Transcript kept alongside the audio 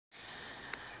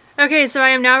Okay, so I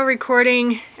am now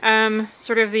recording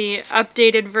sort of the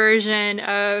updated version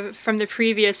from the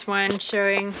previous one,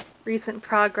 showing recent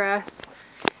progress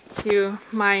to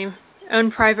my own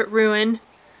private ruin,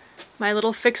 my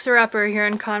little fixer-upper here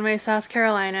in Conway, South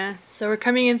Carolina. So we're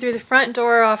coming in through the front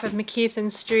door off of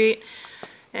McKeithen Street,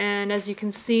 and as you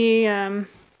can see,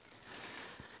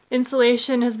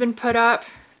 insulation has been put up.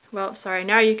 Well, sorry,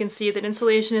 now you can see that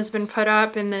insulation has been put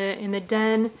up in the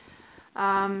den.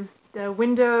 The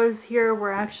windows here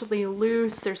were actually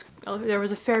loose. There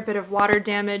was a fair bit of water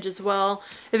damage as well.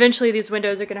 Eventually these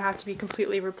windows are going to have to be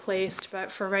completely replaced,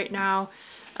 but for right now,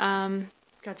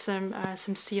 got some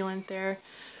sealant there.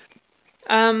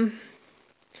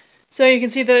 So you can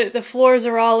see the floors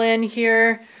are all in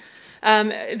here.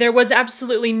 There was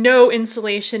absolutely no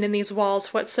insulation in these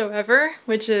walls whatsoever,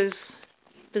 which is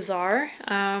bizarre.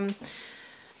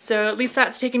 So at least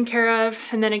that's taken care of.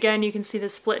 And then again, you can see the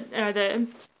split,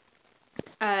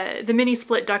 the mini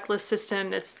split ductless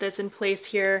system that's in place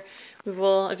here. We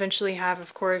will eventually have,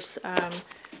 of course,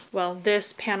 well,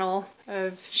 this panel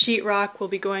of sheetrock will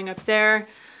be going up there.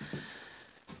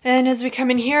 And as we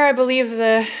come in here, I believe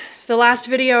the last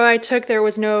video I took, there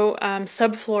was no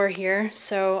subfloor here,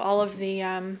 so all of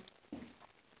the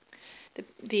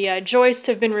joists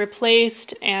have been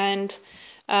replaced, and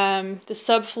the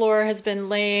subfloor has been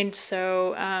laid,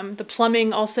 so the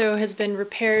plumbing also has been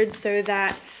repaired so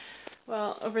that,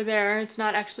 well, over there, it's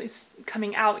not actually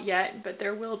coming out yet, but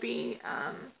there will be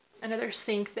another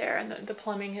sink there, and the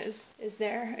plumbing is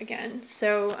there again.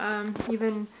 So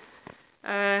even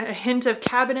a hint of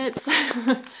cabinets.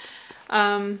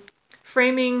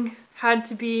 Framing had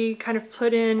to be kind of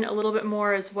put in a little bit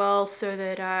more as well, so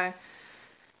that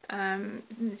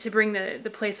to bring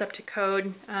the place up to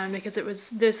code, because it was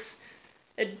this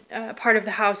part of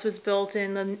the house was built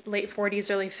in the late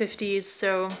 40s, early 50s,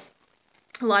 so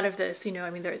a lot of this, you know, I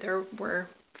mean, there were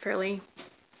fairly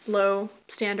low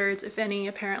standards, if any,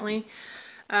 apparently.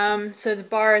 So the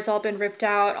bar has all been ripped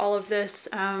out, all of this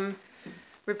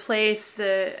replaced.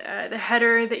 The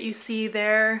header that you see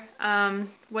there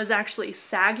was actually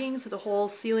sagging, so the whole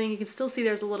ceiling, you can still see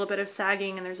there's a little bit of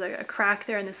sagging, and there's a crack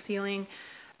there in the ceiling,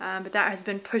 but that has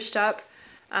been pushed up,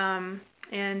 and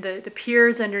the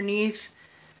piers underneath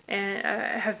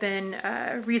have been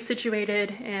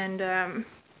resituated and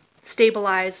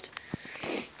stabilized.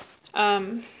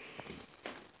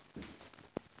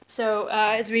 So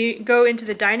as we go into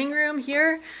the dining room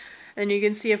here, and you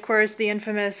can see, of course, the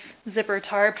infamous zipper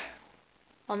tarp,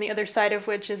 on the other side of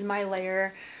which is my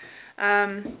layer.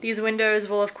 These windows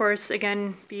will, of course,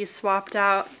 again be swapped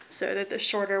out so that the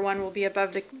shorter one will be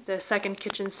above the second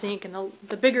kitchen sink, and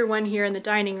the bigger one here in the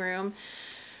dining room.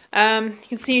 You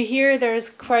can see here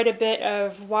there's quite a bit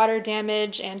of water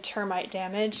damage and termite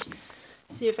damage.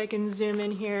 See if I can zoom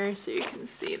in here so you can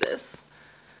see this.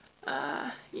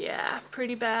 Yeah,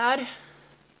 pretty bad.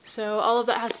 So all of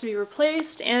that has to be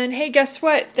replaced, and hey, guess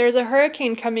what? There's a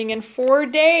hurricane coming in 4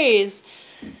 days.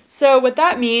 So what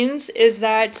that means is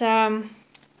that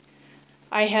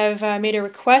I have made a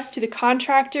request to the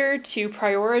contractor to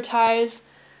prioritize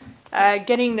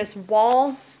getting this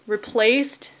wall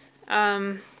replaced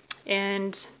and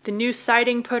the new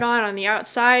siding put on the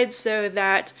outside, so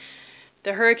that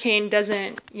the hurricane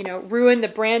doesn't, you know, ruin the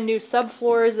brand new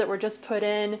subfloors that were just put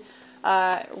in,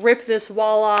 rip this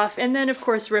wall off, and then of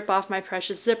course rip off my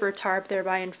precious zipper tarp,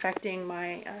 thereby infecting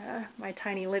my my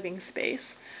tiny living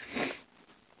space.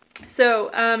 So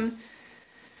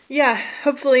yeah,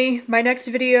 hopefully my next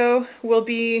video will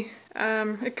be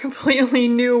a completely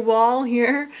new wall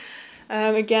here,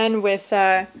 again with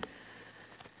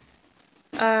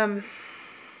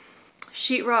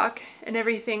sheetrock and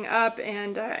everything up,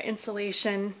 and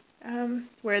insulation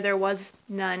where there was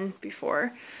none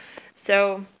before.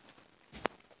 So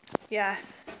yeah,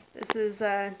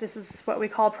 this is what we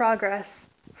call progress.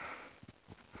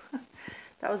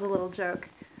 That was a little joke.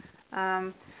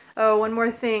 Oh, one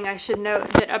more thing I should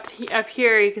note, that up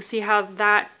here you can see how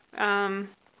that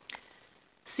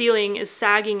ceiling is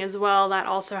sagging as well. That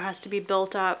also has to be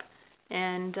built up,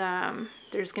 and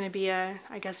there's going to be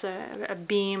I guess a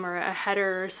beam or a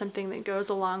header or something that goes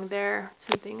along there,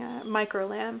 something micro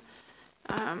lam,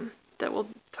 that will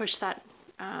push that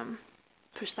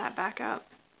back up.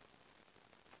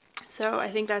 So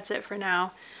I think that's it for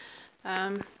now.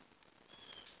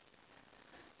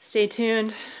 Stay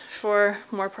tuned for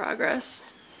more progress.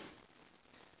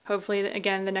 Hopefully,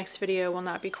 again, the next video will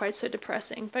not be quite so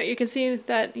depressing. But you can see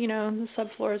that, you know, the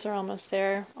subfloors are almost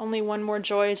there. Only one more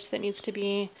joist that needs to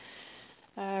be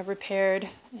repaired,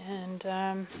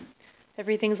 and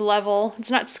everything's level.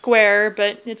 It's not square,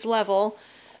 but it's level.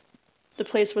 The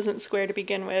place wasn't square to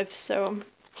begin with, so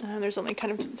There's only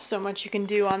kind of so much you can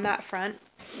do on that front.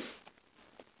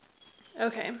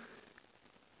 Okay.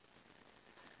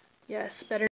 Yes, better